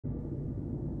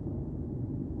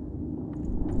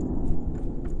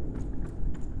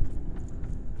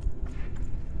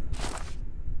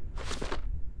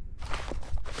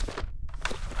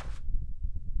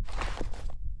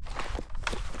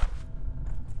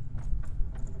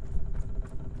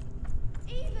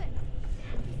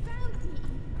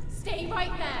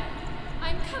right there.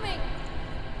 I'm coming.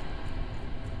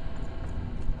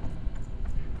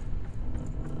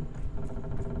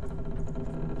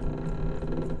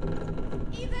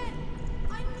 Ethan,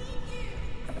 I need you.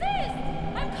 Sis,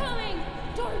 I'm coming.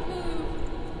 Don't move.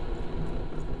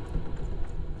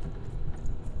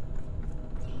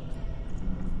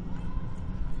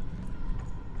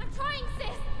 I'm trying,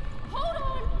 sis. Hold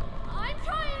on. I'm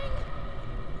trying.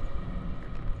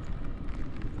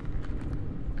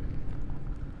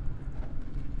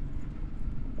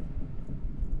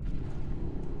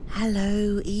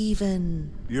 Hello,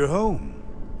 Even. You're home.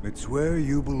 It's where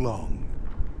you belong.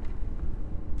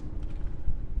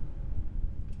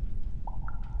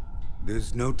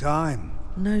 There's no time.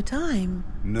 No time?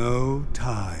 No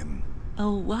time. A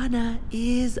wanna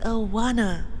is a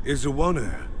wanna. Is a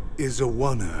oneer, is a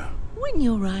oneer. When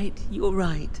you're right, you're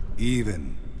right.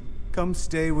 Even. Come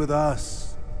stay with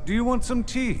us. Do you want some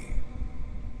tea?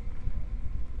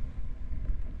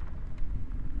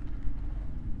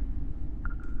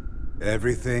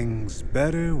 Everything's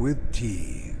better with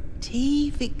tea. Tea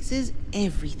fixes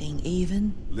everything,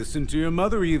 Even. Listen to your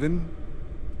mother, Even.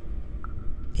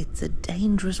 It's a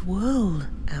dangerous world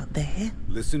out there.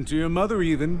 Listen to your mother,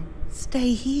 Even.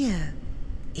 Stay here.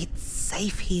 It's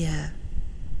safe here.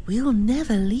 We'll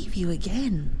never leave you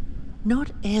again.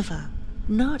 Not ever.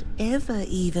 Not ever,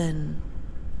 Even.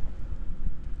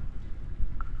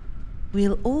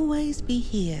 We'll always be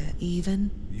here,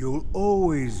 Even. You'll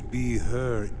always be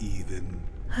her, Even.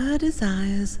 Her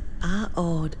desires are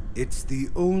odd. It's the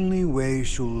only way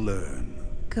she'll learn.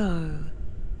 Go.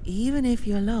 Even if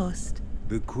you're lost.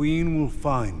 The Queen will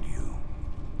find you.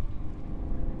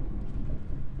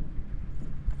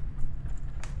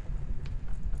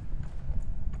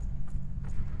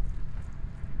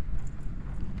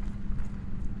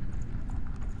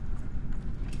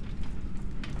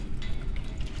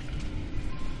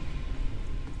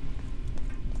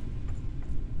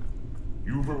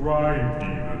 You've arrived,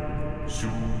 Even.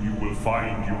 Soon you will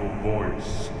find your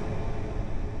voice.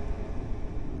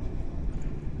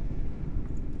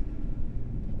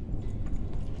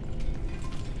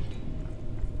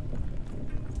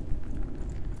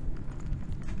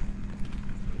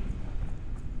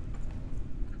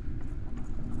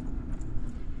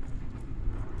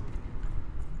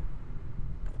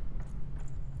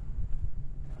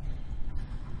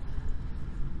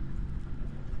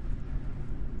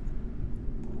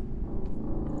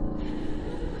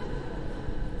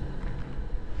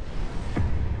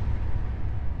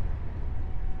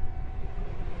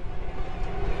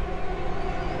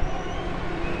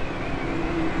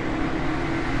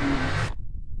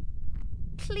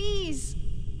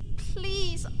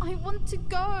 Please, I want to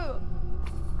go.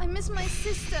 I miss my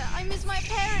sister. I miss my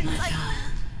parents.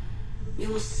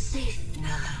 You're safe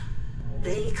now.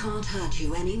 They can't hurt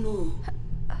you anymore.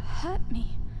 Hurt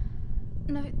me?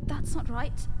 No, that's not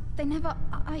right. They never...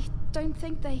 I don't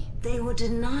think they... They were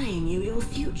denying you your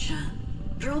future,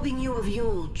 robbing you of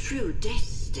your true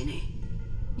destiny.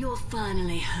 You're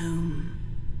finally home.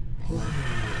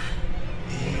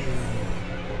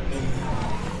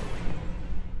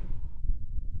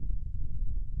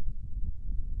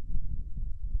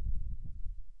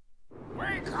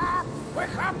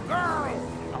 Wake up, girl!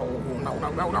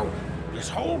 No. This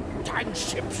whole time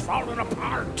ship's falling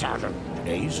apart.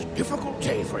 Today's a difficult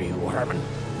day for you, Herman.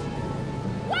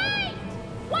 Wait!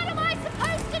 What am I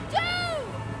supposed to do?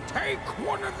 Take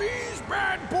one of these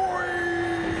bad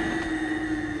boys!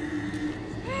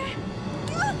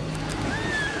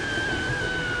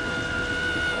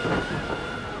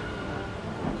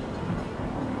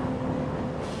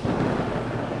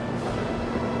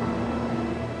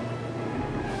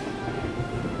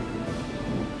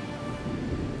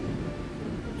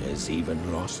 Has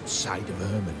even lost sight of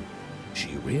Herman.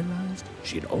 She realized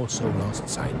she'd also lost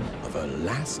sight of her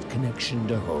last connection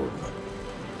to home.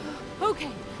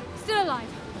 Okay, still alive.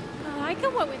 I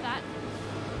can work with that.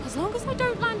 As long as I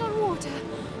don't land on water,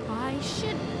 I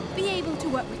should be able to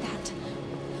work with that.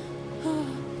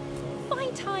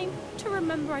 Find time to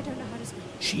remember I don't know how to swim.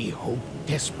 She hoped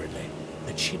desperately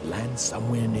that she'd land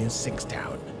somewhere near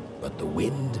Sixtown, but the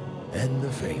wind and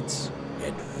the fates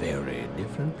had very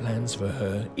different plans for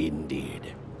her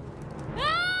indeed.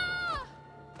 Ah!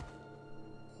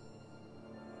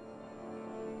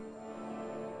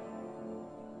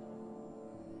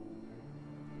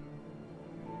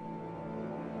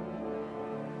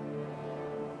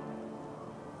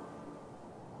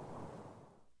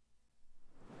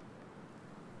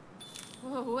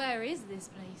 Whoa, where is this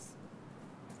place?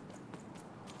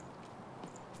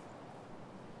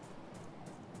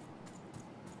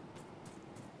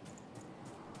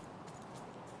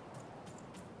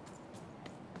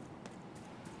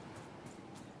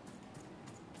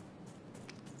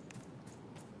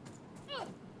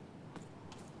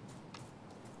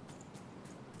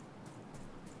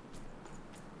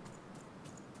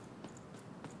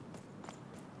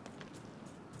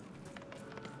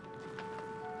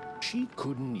 She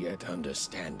couldn't yet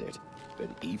understand it, but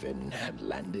even had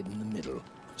landed in the middle of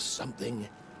something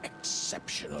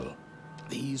exceptional.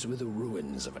 These were the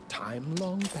ruins of a time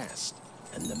long past,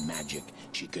 and the magic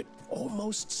she could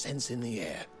almost sense in the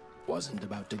air wasn't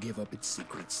about to give up its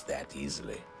secrets that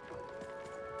easily.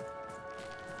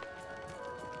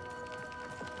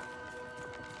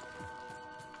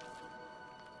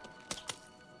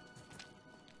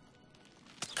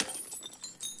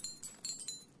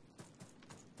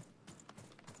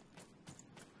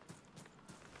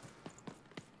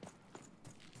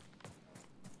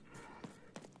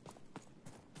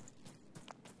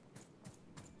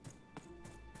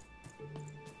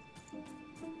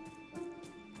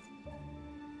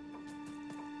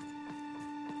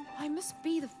 I must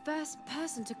be the first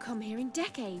person to come here in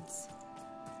decades.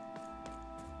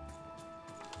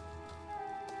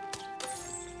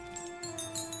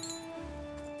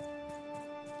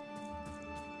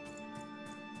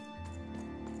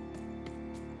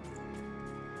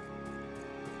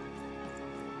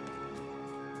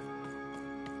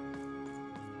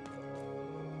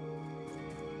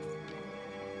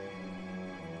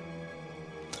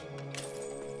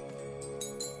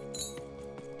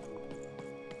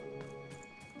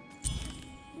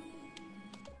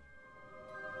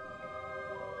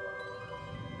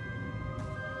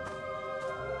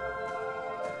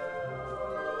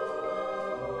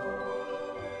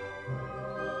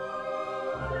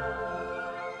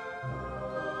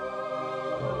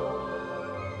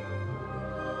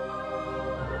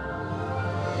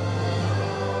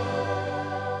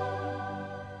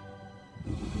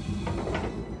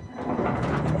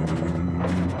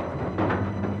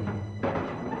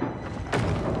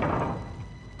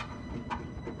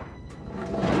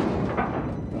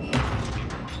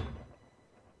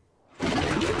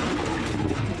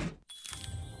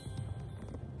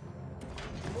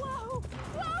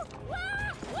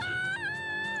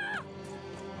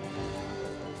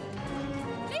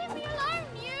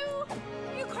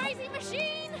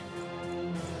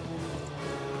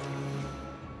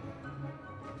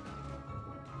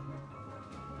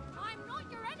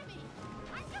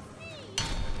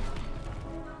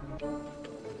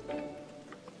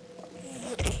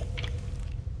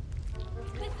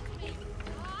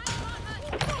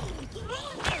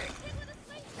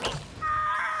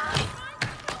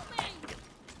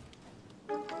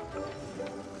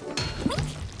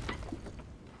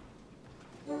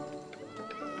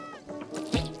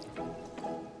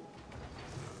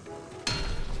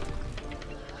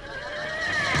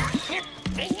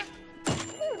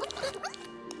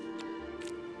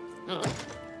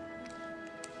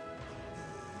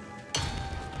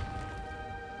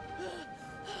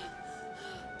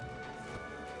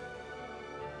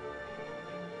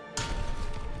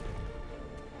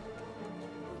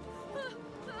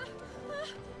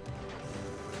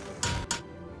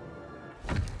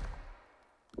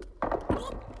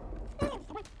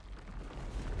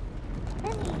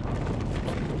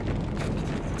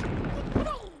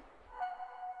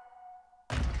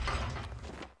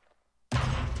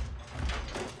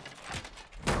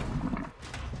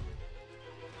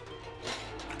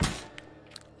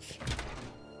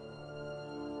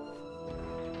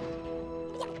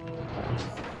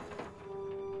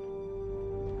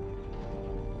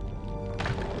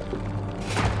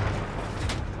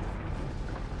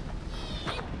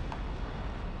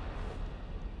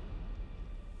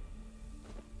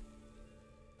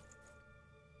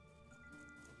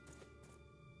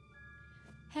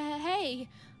 Hey,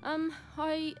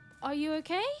 are you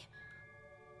okay?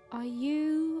 Are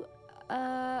you,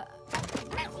 okay?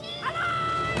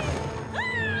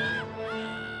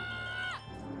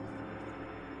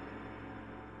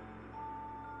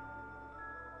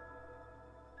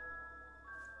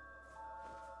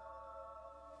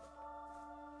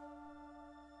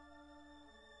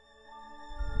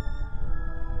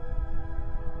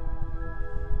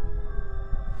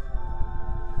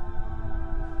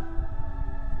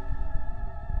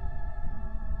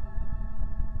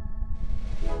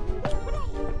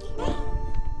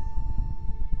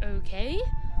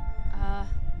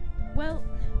 Well,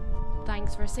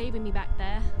 thanks for saving me back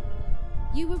there.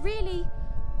 You were really,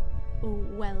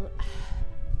 well,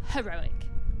 heroic.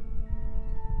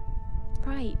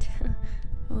 Right.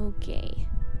 Okay.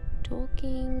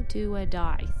 Talking to a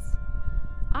dice.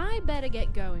 I better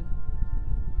get going.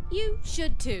 You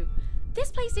should too.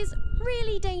 This place is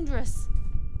really dangerous.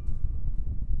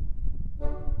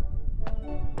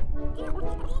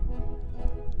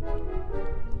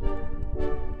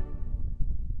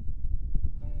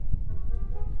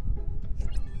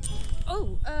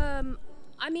 Oh,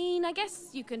 I mean, I guess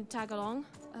you can tag along.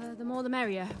 The more the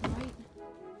merrier, right?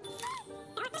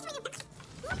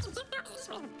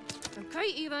 Okay,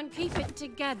 Ethan, keep it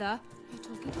together. You're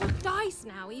talking to a dice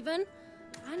now, Ethan.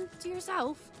 And to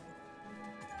yourself.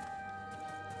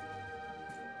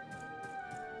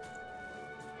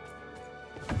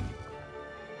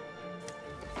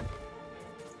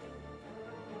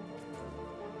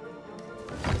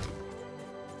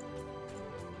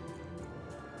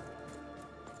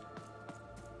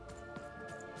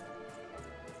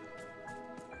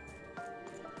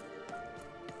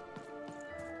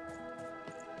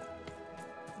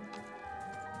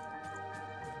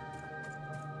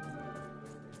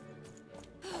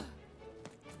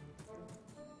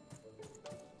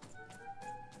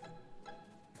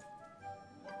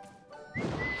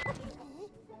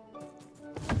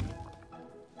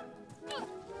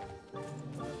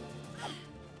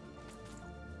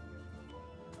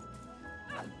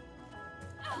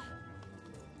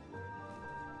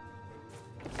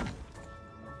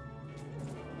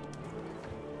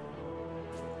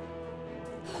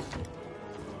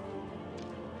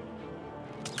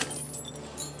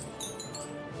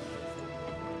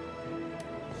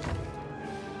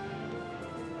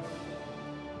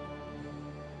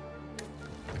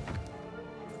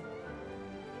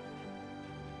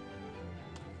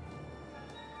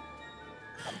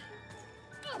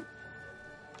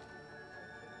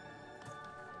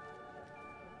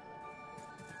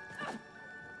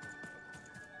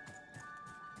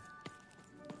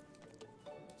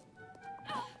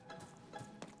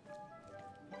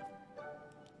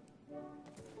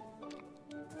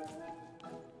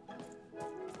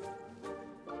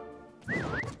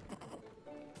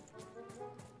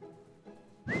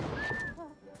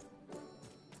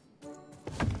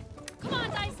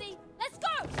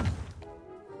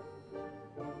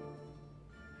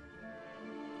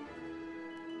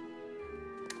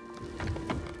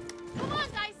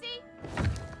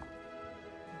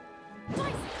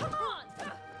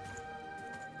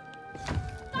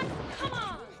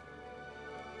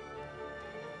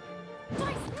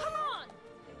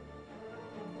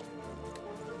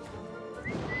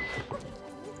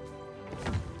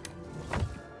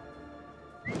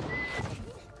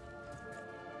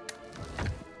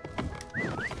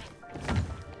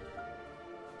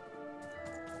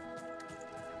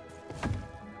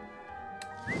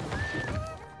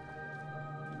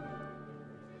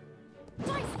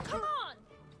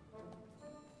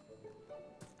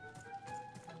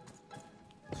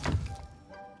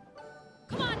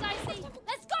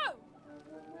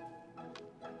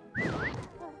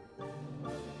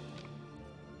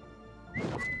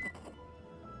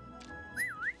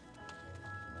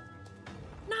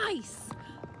 Nice!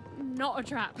 Not a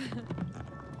trap.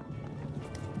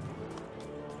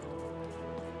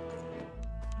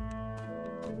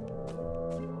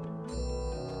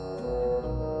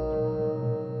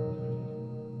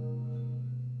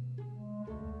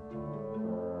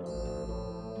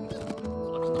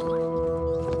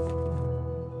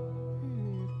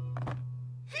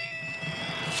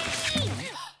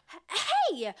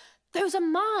 Hey! Those are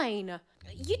mine!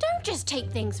 You don't just take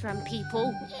things from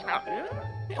people.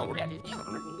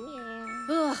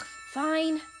 Ugh,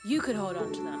 fine. You could hold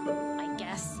on to them, I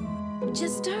guess.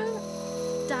 Just don't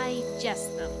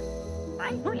digest them.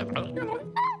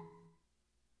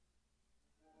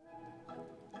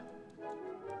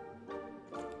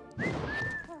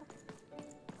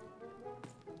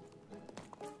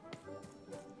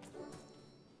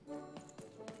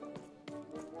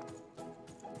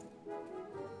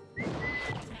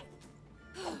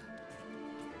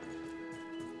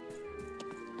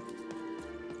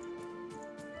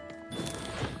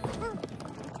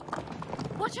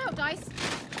 Watch out, Dice!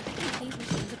 These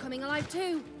machines are coming alive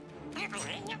too.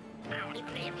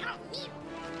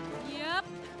 Yep.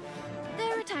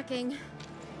 They're attacking.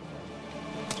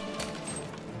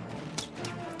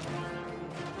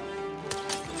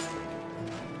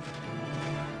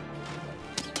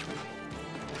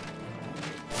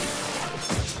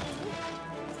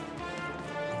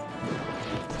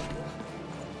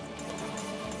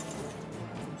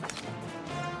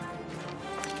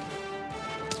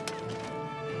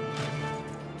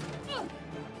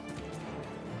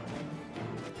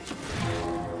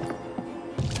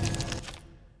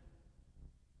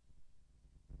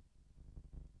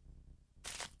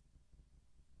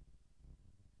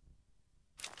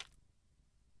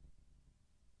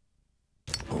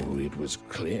 It was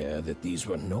clear that these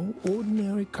were no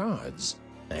ordinary cards,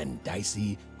 and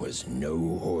Dicey was no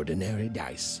ordinary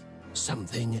dice.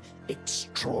 Something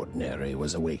extraordinary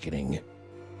was awakening.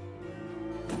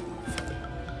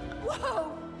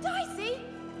 Whoa! Dicey!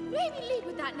 Maybe lead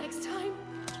with that next time.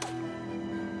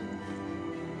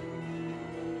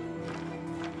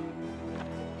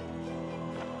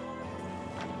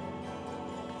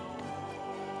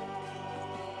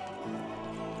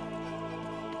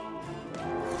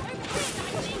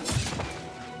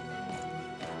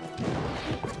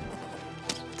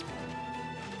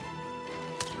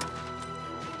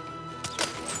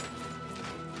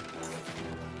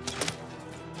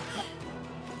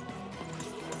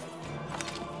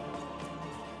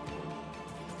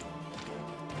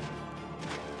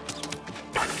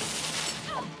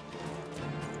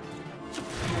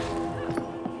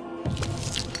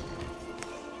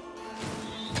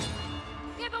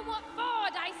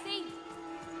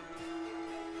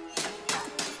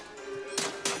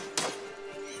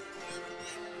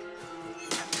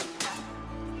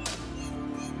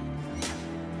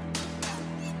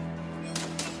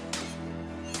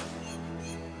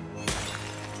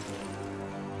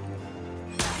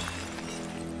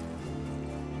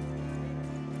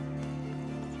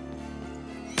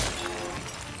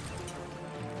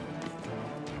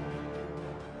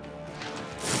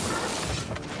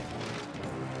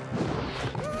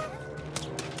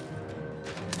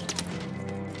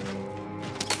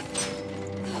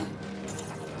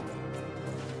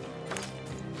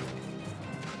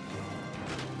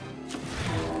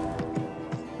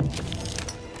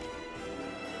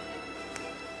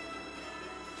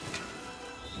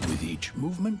 each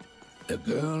movement, the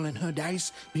girl and her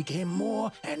dice became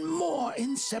more and more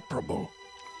inseparable.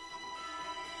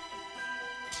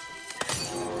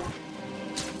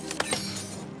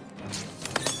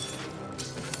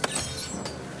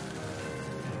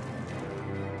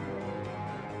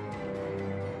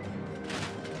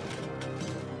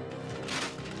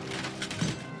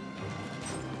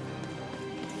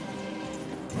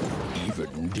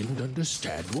 Even didn't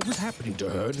understand what was happening to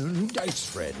her and her new dice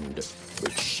friend.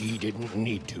 But she didn't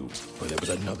need to, for there was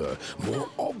another, more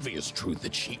obvious truth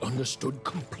that she understood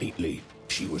completely.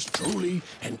 She was truly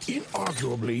and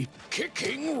inarguably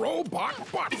kicking robot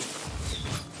butt.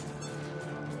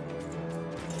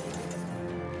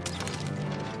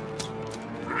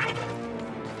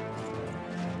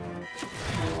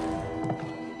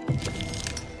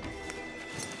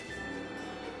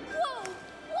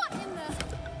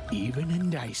 Even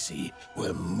and Dicey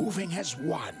were moving as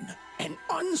one, an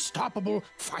unstoppable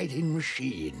fighting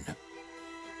machine.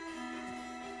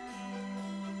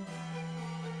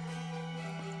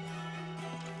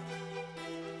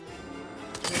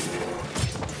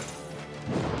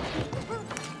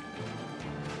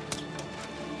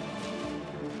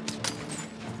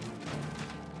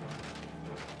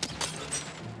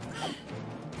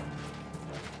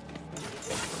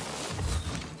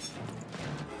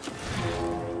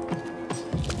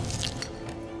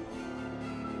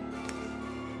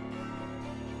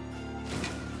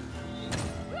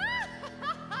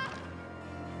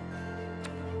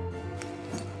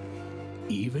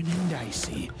 Even and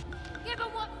Dicey. Yeah,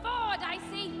 but what for,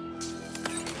 Dicey?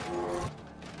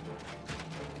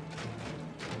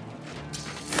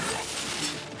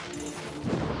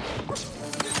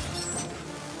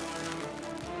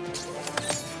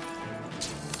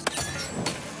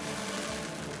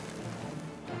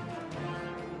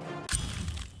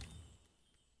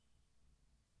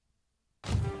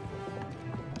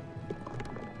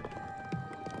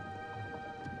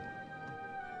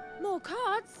 More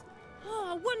cards? Oh,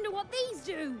 I wonder what these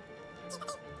do.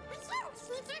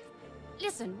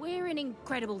 Listen, we're an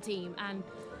incredible team, and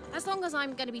as long as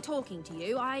I'm going to be talking to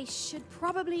you, I should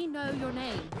probably know your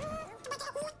name.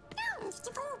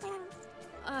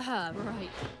 Right.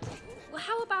 Well,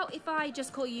 how about if I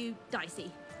just call you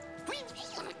Dicey?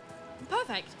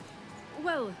 Perfect.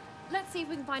 Well, let's see if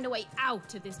we can find a way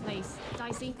out of this place,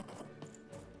 Dicey.